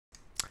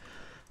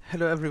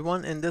Hello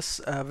everyone, in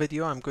this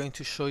video I'm going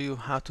to show you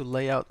how to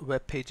lay out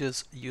web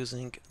pages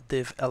using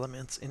div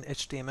elements in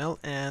HTML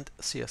and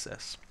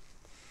CSS.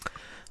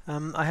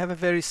 I have a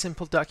very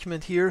simple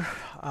document here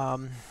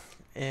and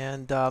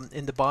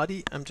in the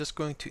body I'm just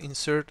going to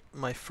insert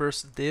my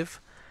first div.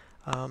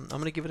 I'm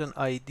going to give it an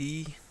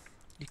ID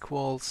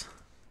equals,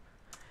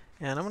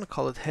 and I'm going to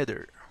call it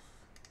header,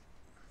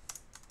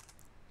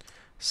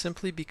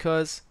 simply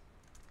because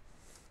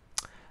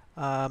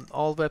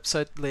all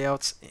website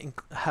layouts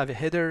have a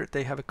header,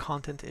 they have a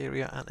content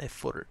area and a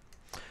footer.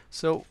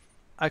 So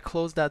I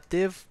close that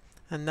div,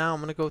 and now I'm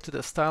going to go to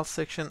the style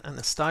section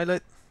and style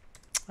it.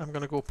 I'm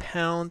going to go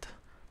pound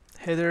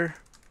header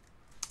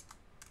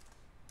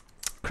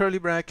curly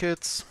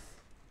brackets.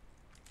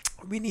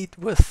 We need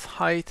width,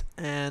 height,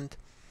 and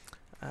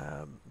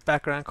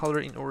background color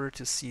in order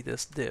to see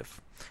this div.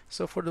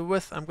 So for the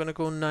width I'm going to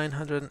go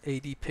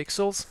 980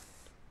 pixels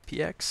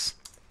px.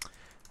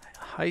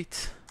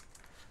 Height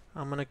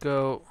I'm going to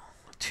go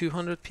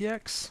 200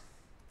 px,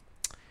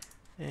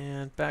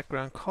 and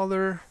background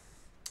color,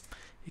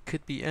 it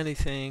could be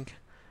anything.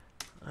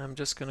 I'm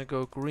just going to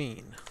go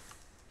green.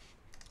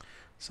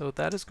 So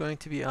that is going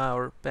to be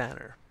our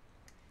banner,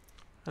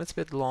 and it's a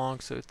bit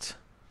long, so it's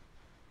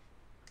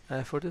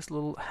for this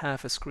little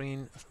half a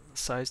screen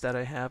size that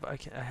I have, I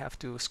have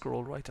to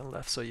scroll right and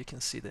left so you can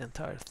see the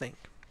entire thing.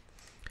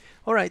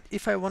 Alright,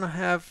 if I want to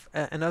have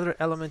another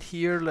element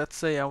here, let's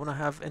say I want to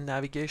have a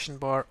navigation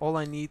bar, all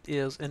I need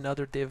is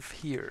another div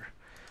here.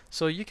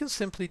 So you can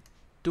simply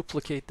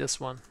duplicate this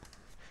one.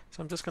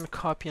 So I'm just going to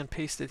copy and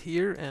paste it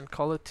here and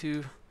call it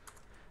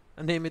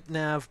name it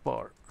nav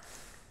bar.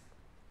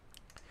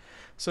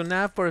 So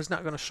nav bar is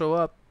not going to show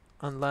up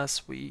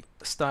unless we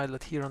style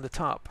it here on the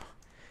top.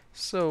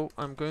 So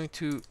I'm going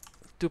to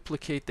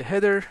duplicate the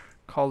header,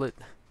 call it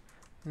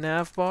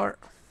nav bar,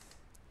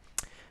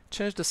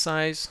 change the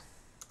size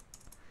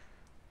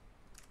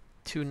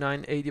to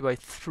 980 by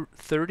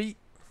 30,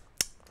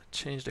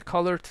 change the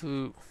color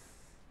to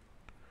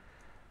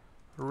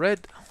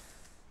red,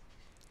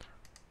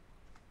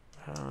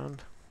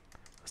 and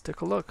let's take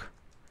a look.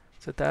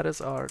 So that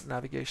is our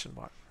navigation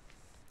bar.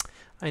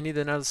 I need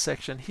another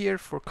section here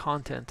for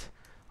content.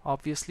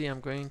 Obviously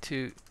I'm going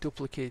to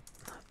duplicate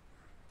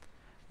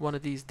one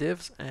of these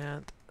divs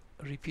and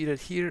repeat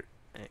it here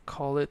and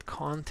call it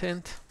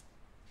content.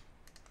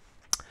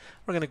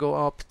 We're going to go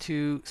up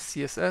to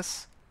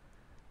CSS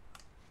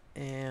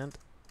and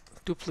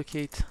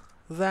duplicate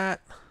that,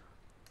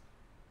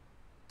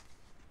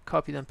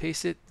 copy and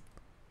paste it,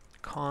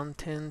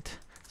 content,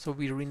 so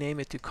we rename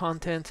it to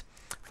content.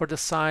 For the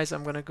size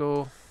I'm going to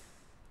go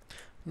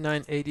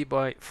 980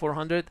 by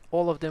 400.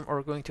 All of them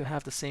are going to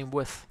have the same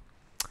width,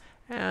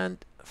 and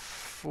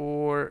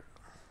for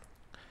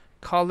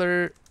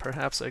color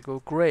perhaps I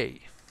go gray.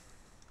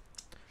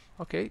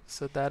 Okay,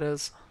 so that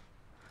is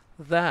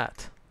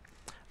that.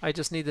 I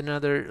just need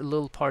another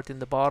little part in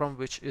the bottom,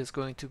 which is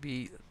going to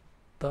be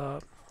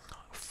the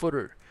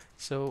footer.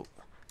 So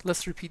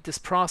let's repeat this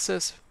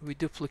process. We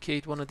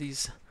duplicate one of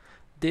these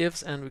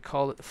divs and we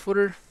call it the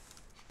footer.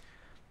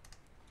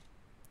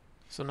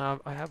 So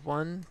now I have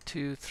 1,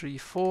 2, 3,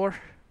 4.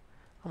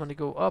 I'm going to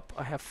go up.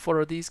 I have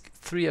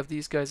 3 of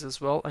these guys as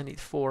well. I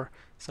need 4.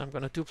 So I'm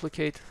going to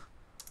duplicate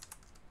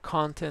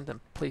content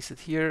and place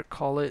it here,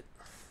 call it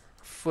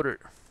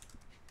footer.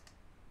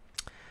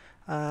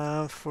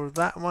 For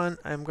that one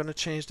I'm going to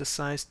change the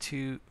size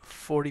to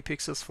 40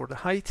 pixels for the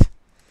height,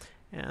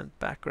 and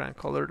background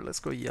color, let's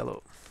go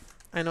yellow.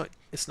 I know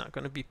it's not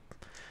going to be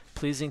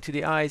pleasing to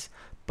the eyes,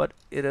 but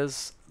it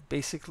is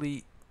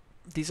basically,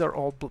 these are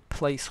all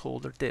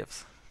placeholder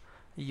divs.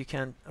 You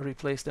can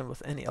replace them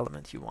with any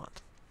element you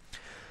want.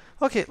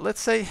 Okay,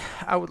 let's say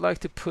I would like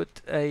to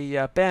put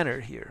a banner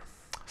here.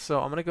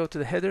 So I'm going to go to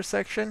the header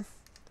section.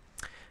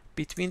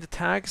 Between the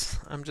tags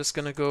I'm just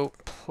going to go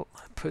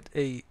put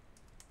a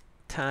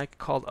tag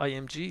called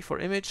img for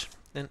image,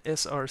 then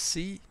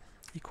src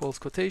equals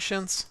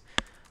quotations.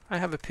 I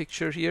have a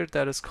picture here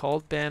that is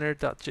called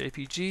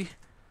banner.jpg,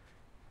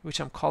 which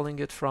I'm calling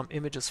it from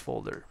images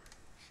folder.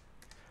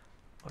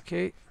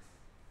 Okay,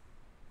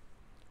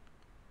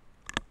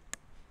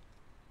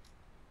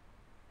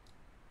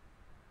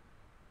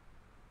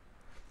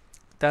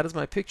 that is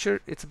my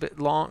picture. It's a bit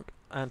long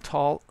and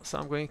tall, so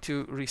I'm going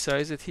to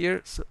resize it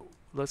here. So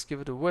let's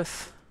give it a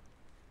width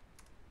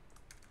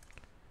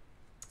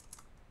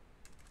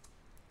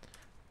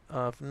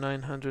of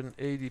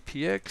 980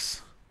 px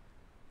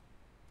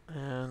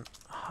and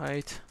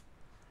height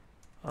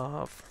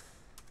of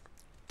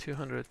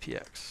 200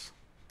 px.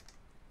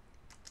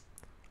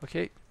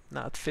 Okay,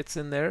 now it fits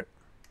in there.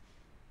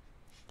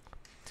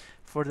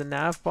 For the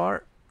nav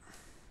bar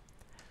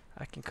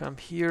I can come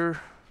here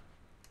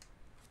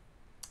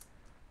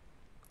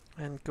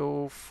and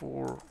go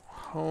for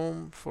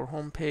home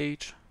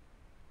page.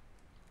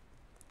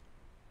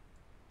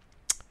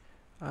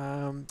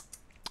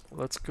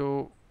 Let's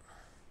go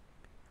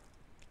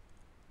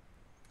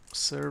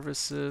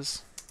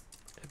services,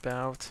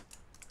 about,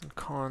 and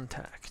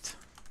contact.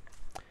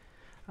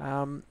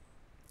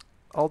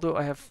 Although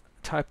I have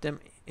typed them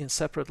in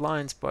separate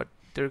lines, but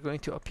they're going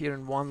to appear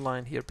in one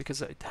line here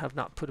because I have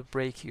not put a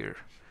break here.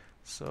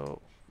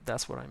 So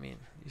that's what I mean.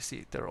 You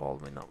see, they're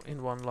all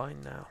in one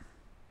line now.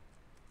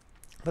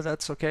 But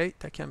that's okay,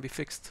 that can be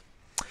fixed.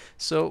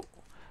 So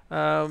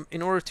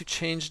in order to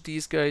change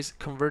these guys,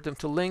 convert them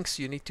to links,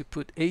 you need to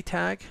put a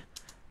tag,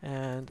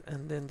 and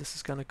then this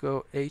is going to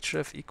go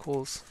href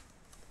equals,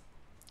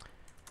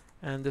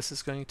 and this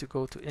is going to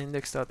go to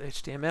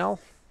index.html,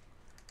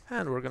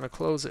 and we're going to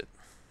close it.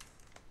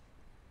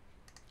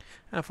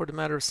 And for the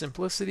matter of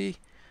simplicity,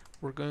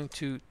 we're going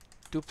to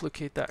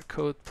duplicate that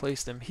code,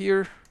 place them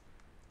here,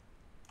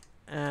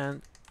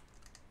 and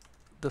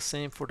the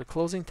same for the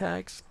closing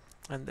tags.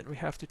 And then we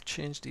have to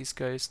change these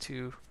guys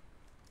to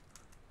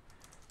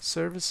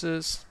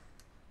services,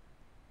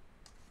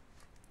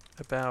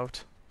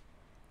 about,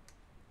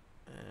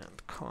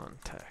 and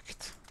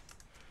contact.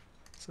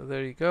 So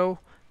there you go.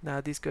 Now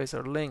these guys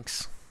are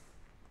links.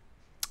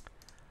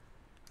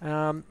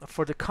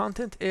 For the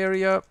content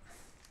area,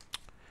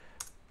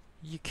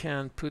 you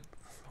can put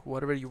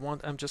whatever you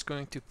want. I'm just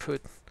going to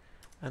put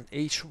an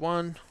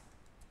H1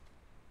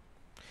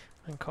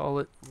 and call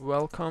it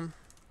welcome.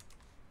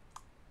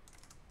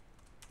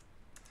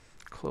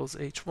 Close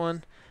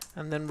H1,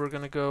 and then we're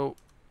going to go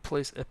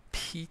place a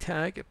P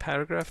tag, a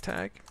paragraph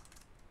tag.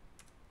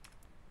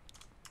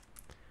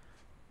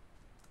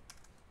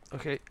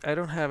 Okay, I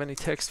don't have any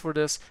text for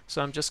this,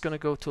 so I'm just going to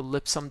go to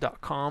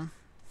lipsum.com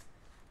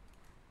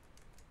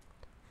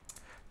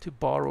to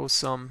borrow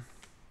some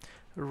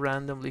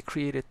randomly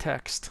created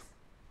text.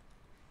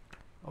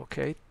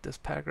 Okay, this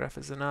paragraph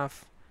is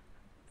enough.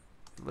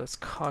 Let's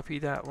copy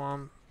that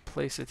one,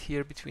 place it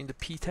here between the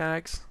P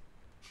tags.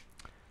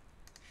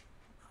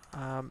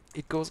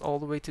 It goes all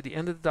the way to the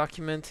end of the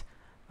document.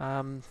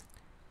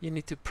 You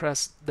need to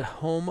press the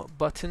home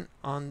button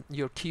on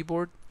your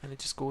keyboard and it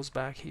just goes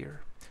back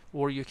here,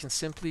 or you can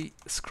simply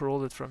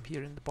scroll it from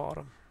here in the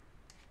bottom.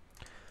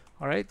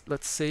 Alright,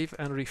 let's save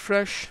and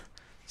refresh.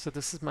 So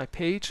this is my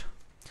page.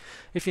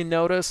 If you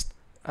noticed,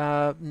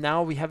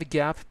 now we have a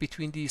gap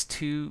between these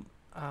two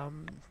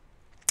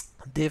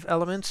div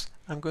elements.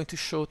 I'm going to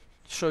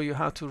show you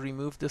how to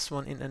remove this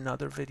one in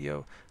another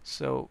video.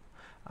 So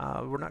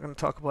we're not going to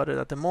talk about it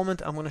at the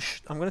moment. I'm going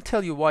to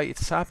tell you why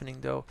it's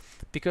happening though,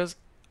 because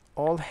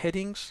all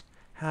headings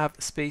have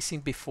spacing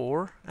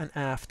before and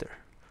after,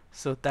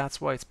 so that's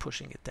why it's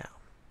pushing it down.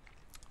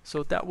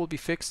 So that will be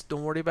fixed,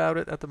 don't worry about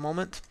it at the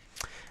moment.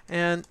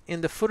 And in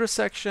the footer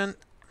section,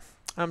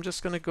 I'm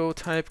just going to go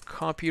type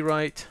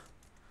copyright.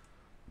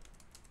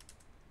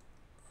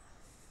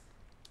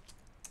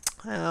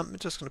 I'm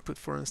just going to put,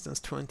 for instance,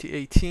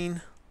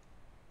 2018.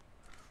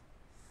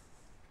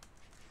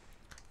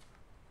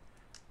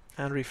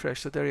 And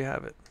refresh. So there you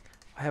have it.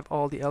 I have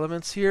all the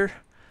elements here.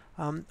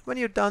 When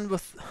you're done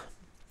with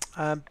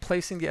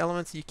placing the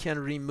elements, you can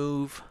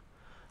remove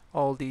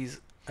all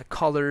these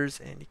colors,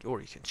 and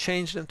or you can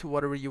change them to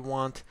whatever you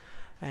want,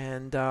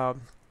 and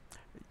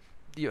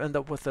you end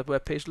up with a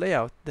web page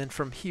layout. Then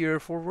from here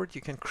forward,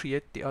 you can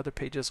create the other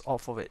pages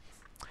off of it.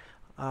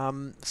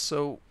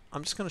 So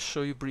I'm just going to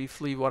show you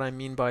briefly what I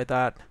mean by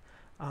that.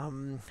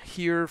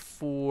 Here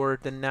for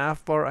the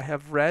nav bar, I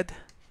have red.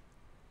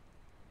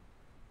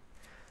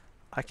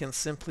 I can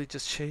simply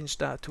just change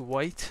that to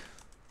white.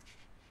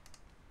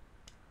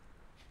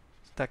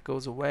 That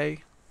goes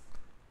away.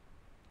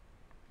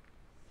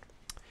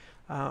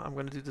 I'm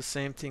going to do the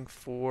same thing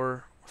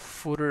for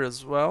footer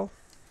as well.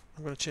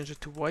 I'm going to change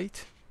it to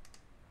white.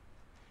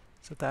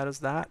 So that is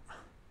that.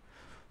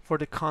 For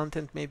the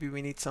content, maybe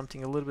we need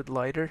something a little bit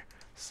lighter.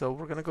 So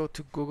we're going to go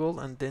to Google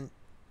and then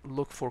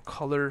look for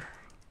color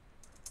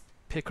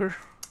picker.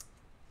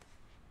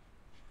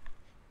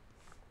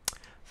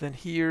 Then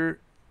here,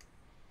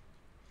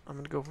 I'm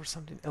going to go for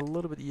something a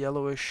little bit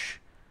yellowish,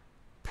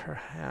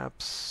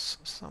 perhaps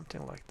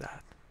something like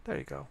that. There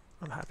you go.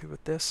 I'm happy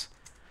with this.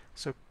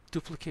 So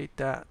duplicate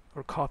that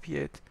or copy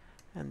it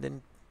and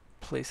then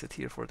place it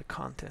here for the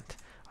content.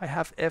 I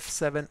have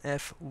F7,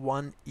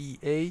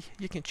 F1EA.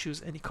 You can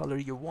choose any color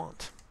you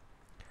want.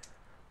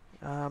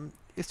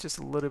 It's just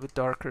a little bit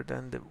darker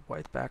than the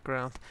white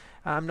background.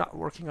 I'm not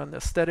working on the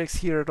aesthetics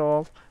here at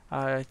all.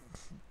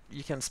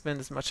 You can spend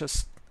as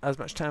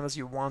much time as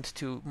you want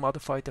to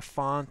modify the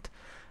font,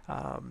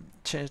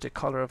 change the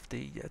color of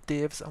the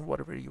divs, and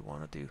whatever you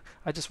want to do.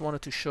 I just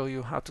wanted to show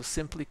you how to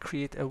simply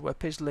create a web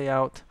page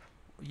layout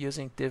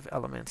using div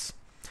elements.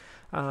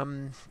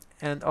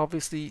 And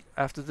obviously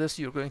after this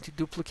you're going to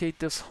duplicate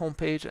this home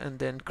page and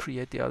then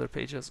create the other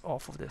pages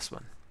off of this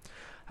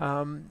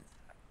one.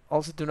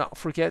 Also, do not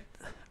forget,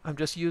 I'm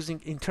just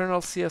using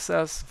internal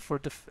CSS for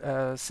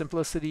the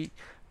simplicity,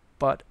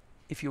 but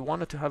if you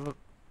wanted to have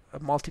a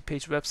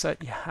multi-page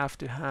website, you have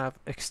to have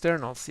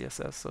external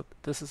CSS. So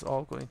this is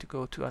all going to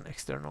go to an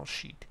external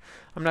sheet.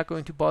 I'm not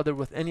going to bother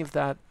with any of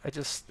that. I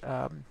just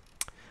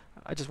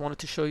wanted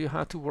to show you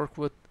how to work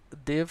with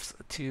divs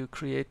to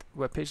create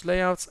web page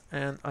layouts,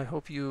 and I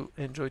hope you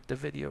enjoyed the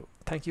video.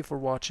 Thank you for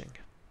watching.